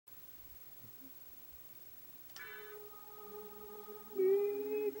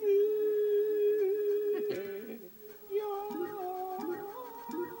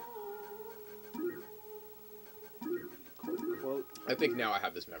I think now I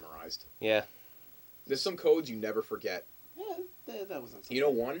have this memorized. Yeah. There's some codes you never forget. Yeah, that wasn't so You know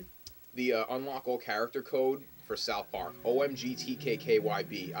one? The unlock all character code for South Park.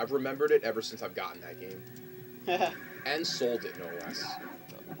 OMGTKKYB. I've remembered it ever since I've gotten that game. And sold it, no less.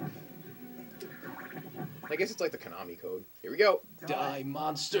 I guess it's like the Konami code. Here we go. Die,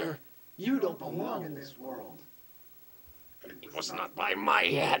 monster. You don't belong in this world. It was not by my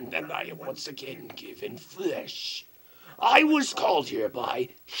hand that I am once again given flesh. I was called here by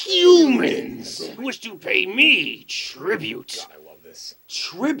humans who wish to pay me tribute. God, I love this.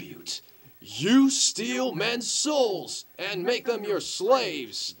 Tribute? You steal men's souls and make them your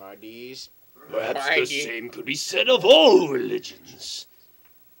slaves. Buddies. Perhaps the same could be said of all religions.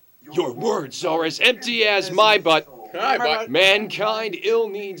 Your words are as empty as my butt. Hi, bud. Mankind ill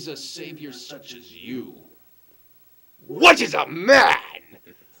needs a savior such as you. What is a man?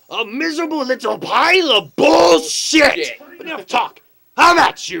 A miserable little pile of bullshit! Enough talk! How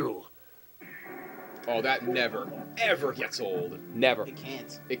about you? Oh, that never, ever gets old. Never. It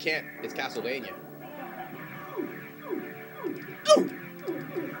can't. It can't. It's Castlevania.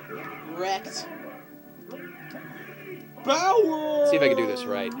 Wrecked. Power! See if I can do this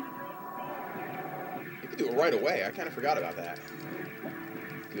right. You can do it right away. I kind of forgot about that.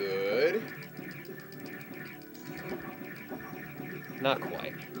 Good. Not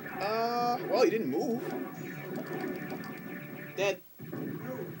quite. Well, you didn't move. Dead.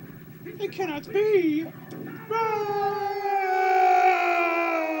 It cannot be. Rack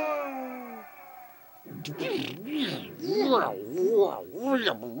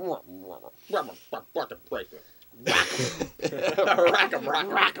 'em,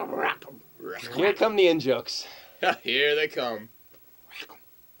 rack 'em. Here come the in-jokes. Here they come.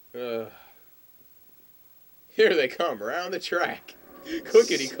 Here they come, around the track.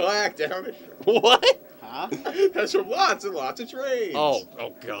 Clickety clack down the What? Huh? That's from lots and lots of trains.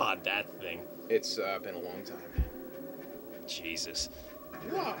 Oh God, that thing. It's been a long time. Jesus.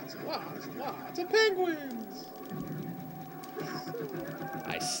 Lots and lots and lots of penguins.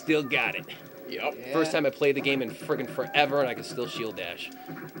 I still got it. Yep. Yeah. First time I played the game in friggin' forever, and I can still shield dash.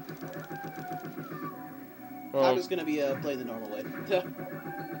 I'm just gonna be playing the normal way. I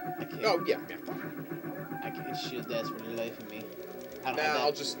can't. Oh, yeah. I can't shield dash for the life of me. I don't Nah, have I'll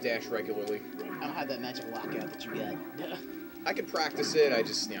that. just dash regularly. I don't have that magic lockout that you got. I can practice it, I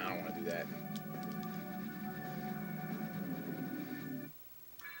just, I don't want to do that.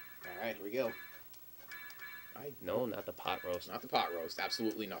 Alright, here we go. No, not the pot roast. Not the pot roast,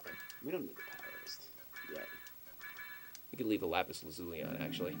 absolutely nothing. We don't need the power roast yet. You could leave a lapis lazuli on,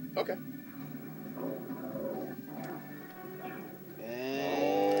 actually. Okay.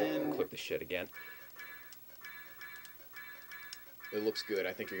 And Click the shit again. It looks good.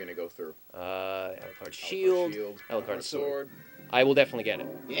 I think you're gonna go through. Alucard shield. Alucard sword. sword. I will definitely get it.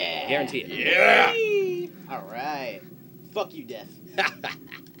 yeah, Guarantee it. Yeah! All right. Fuck you, Death.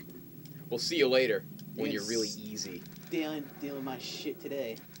 We'll see you later when Yes. you're really easy. Dealing my shit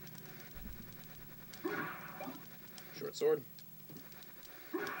today. Short sword.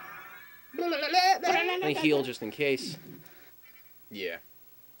 Let me heal just in case. Yeah.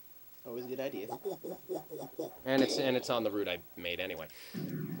 Always a good idea. And it's on the route I made anyway.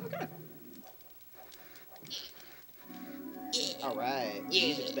 Okay. All right.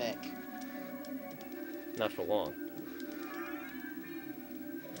 Music's back. Not for long.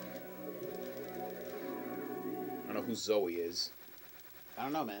 I don't know who Zoe is. I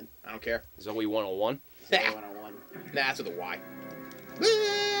don't know, man. I don't care. Zoe 101. Zoe 101. Nah, that's with a Y.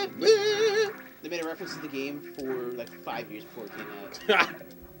 They made a reference to the game for like 5 years before it came out.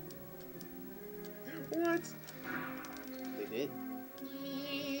 What? They did.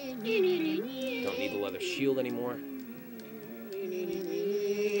 Don't need the leather shield anymore.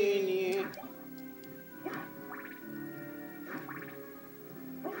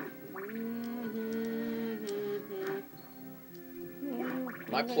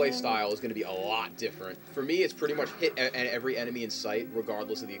 My play style is going to be a lot different. For me, it's pretty much hit every enemy in sight,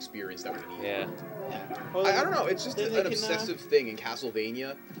 regardless of the experience that we need. Yeah. Yeah. Well, I don't know. It's just then an they can, obsessive thing in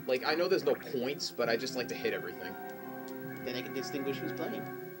Castlevania. Like, I know there's no points, but I just like to hit everything. Then they can distinguish who's playing.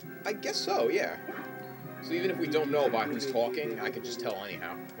 I guess so, yeah. So even if we don't know by who's talking, I can just tell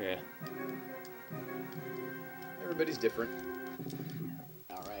anyhow. Yeah. Everybody's different.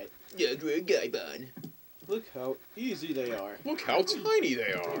 All right. Yeah, guy bun. Look how easy they are. Look how tiny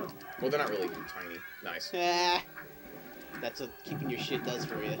they are. Well, they're not really tiny. Nice. Ah, that's what keeping your shit does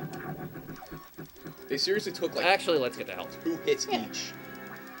for you. They seriously took like Actually, let's get the health. 2 hits each.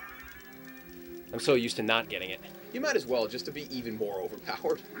 I'm so used to not getting it. You might as well, just to be even more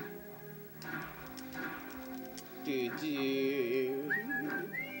overpowered.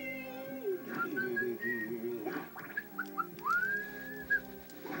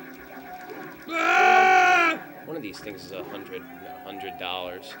 One of these things is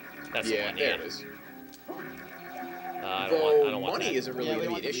 $100. That's the Yeah, one. there Yeah. it is. I Though don't want money that. isn't really Yeah, we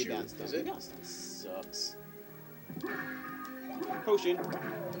going want to be the an issue, rebound stuff. is it? Rebound stuff sucks. Potion.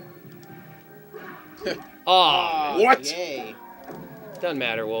 Oh, What? Yay. doesn't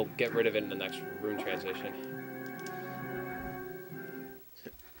matter. We'll get rid of it in the next rune transition.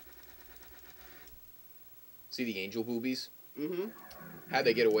 See the angel boobies? Mm-hmm. How'd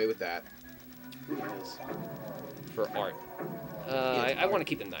they get away with that? Who knows? For art. I want to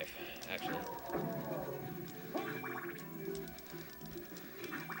keep the knife, actually.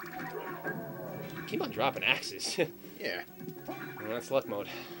 Keep on dropping axes. Yeah, Well, that's luck mode.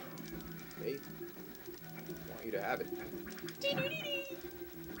 they want you to have it.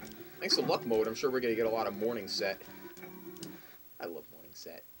 Thanks to luck mode, I'm sure we're going to get a lot of morning set. I love morning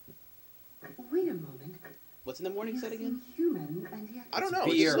set. Wait a moment. What's in the morning set again? Human and yet I don't know,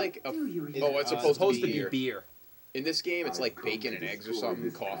 Beer. it's just like a... do you Oh, it's supposed to be beer. beer. In this game, it's like bacon and eggs or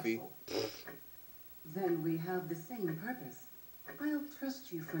something, coffee. Then we have the same purpose. I'll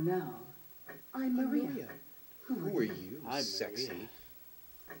trust you for now. I'm Maria. Who are you, I'm sexy?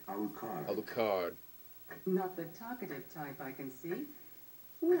 Maria. Alucard. Not the talkative type, I can see.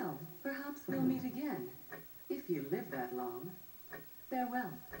 Well, perhaps we'll meet again. If you live that long.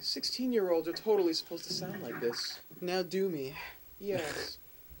 Farewell. 16-year-olds are totally supposed to sound like this. Now do me. Yes.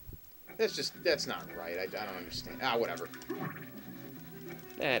 That's not right. I don't understand. Ah, whatever.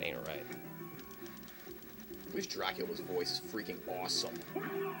 That ain't right. At least Dracula's voice is freaking awesome.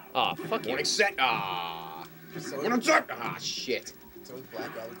 Aw, fuck you. Morning set. Ah. So Morning set. Ah, shit. So is Black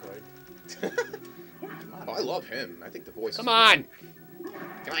Alucard. Oh, I love him. I think the voice. Come on!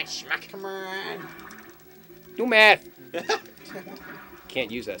 Come on, schmuck. Come on. Do math! Can't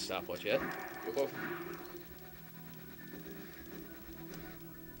use that stopwatch yet. Oh.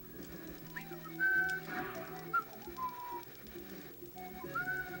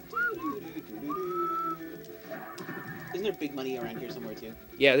 Isn't there big money around here somewhere too?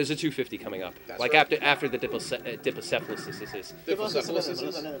 Yeah, there's a 250 coming up. That's like right. after the Diplocephalus is.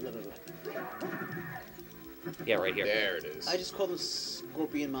 Yeah, right here. There it is. I just call them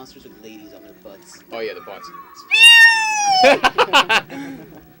scorpion monsters with ladies on their butts. Oh yeah, the butts.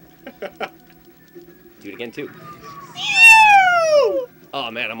 Do it again too.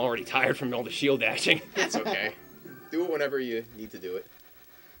 Oh man, I'm already tired from all the shield dashing. That's okay. Do it whenever you need to do it.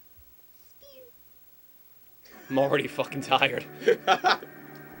 I'm already fucking tired. You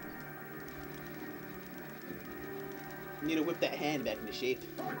need to whip that hand back into shape.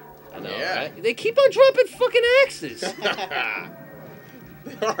 I know, Yeah. right? They keep on dropping fucking axes.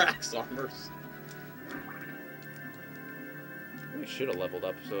 They are axe armors. We should have leveled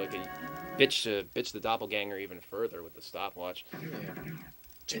up so I could bitch the doppelganger even further with the stopwatch. Yeah.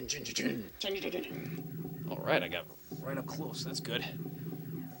 Chin, chin, chin, chin. All right, I got right up close. That's good.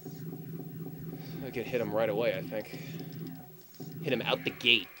 I could hit him right away, I think. Hit him out the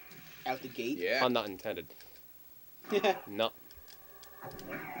gate. Out the gate? Yeah. Pun not intended. No.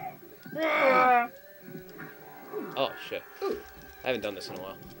 Oh, shit. I haven't done this in a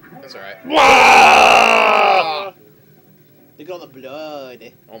while. That's alright. Look at all the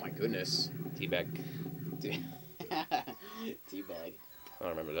blood. Oh my goodness. Teabag. Teabag. I don't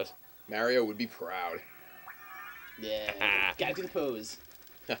remember this. Mario would be proud. Yeah. Gotta do the pose.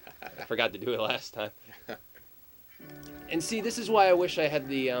 I forgot to do it last time. And see, this is why I wish I had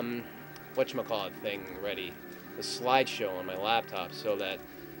the, whatchamacallit thing ready. The slideshow on my laptop, so that...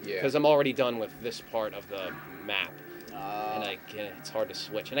 Yeah. Because I'm already done with this part of the map. And it's hard to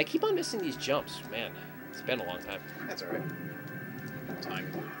switch. And I keep on missing these jumps. Man, it's been a long time. That's alright. Time.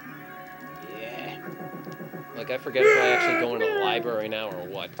 Yeah. Like, I forget if I actually go into the library now or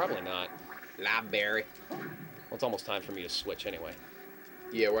what. Probably not. Library. Well, it's almost time for me to switch anyway.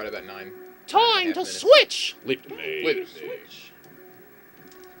 Yeah, we're at about 9. Time to 9.5 minutes. switch! Leap to me. Wait a minute.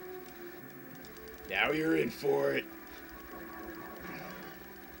 Now you're in for it.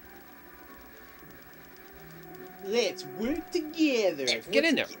 Let's work together. Get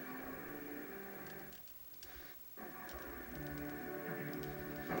in there.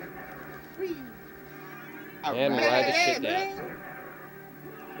 And ride the shit down.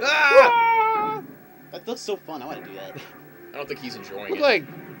 Ah! That looks so fun. I want to do that. I don't think he's enjoying Look it. like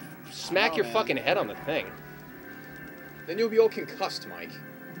smack Oh, your man. fucking head on the thing. Then you'll be all concussed, Mike.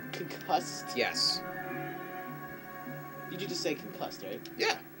 Concussed? Yes. Did you just say concussed, right?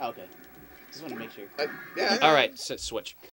 Yeah. Oh, okay. Just want to make sure. Yeah. All right, switch.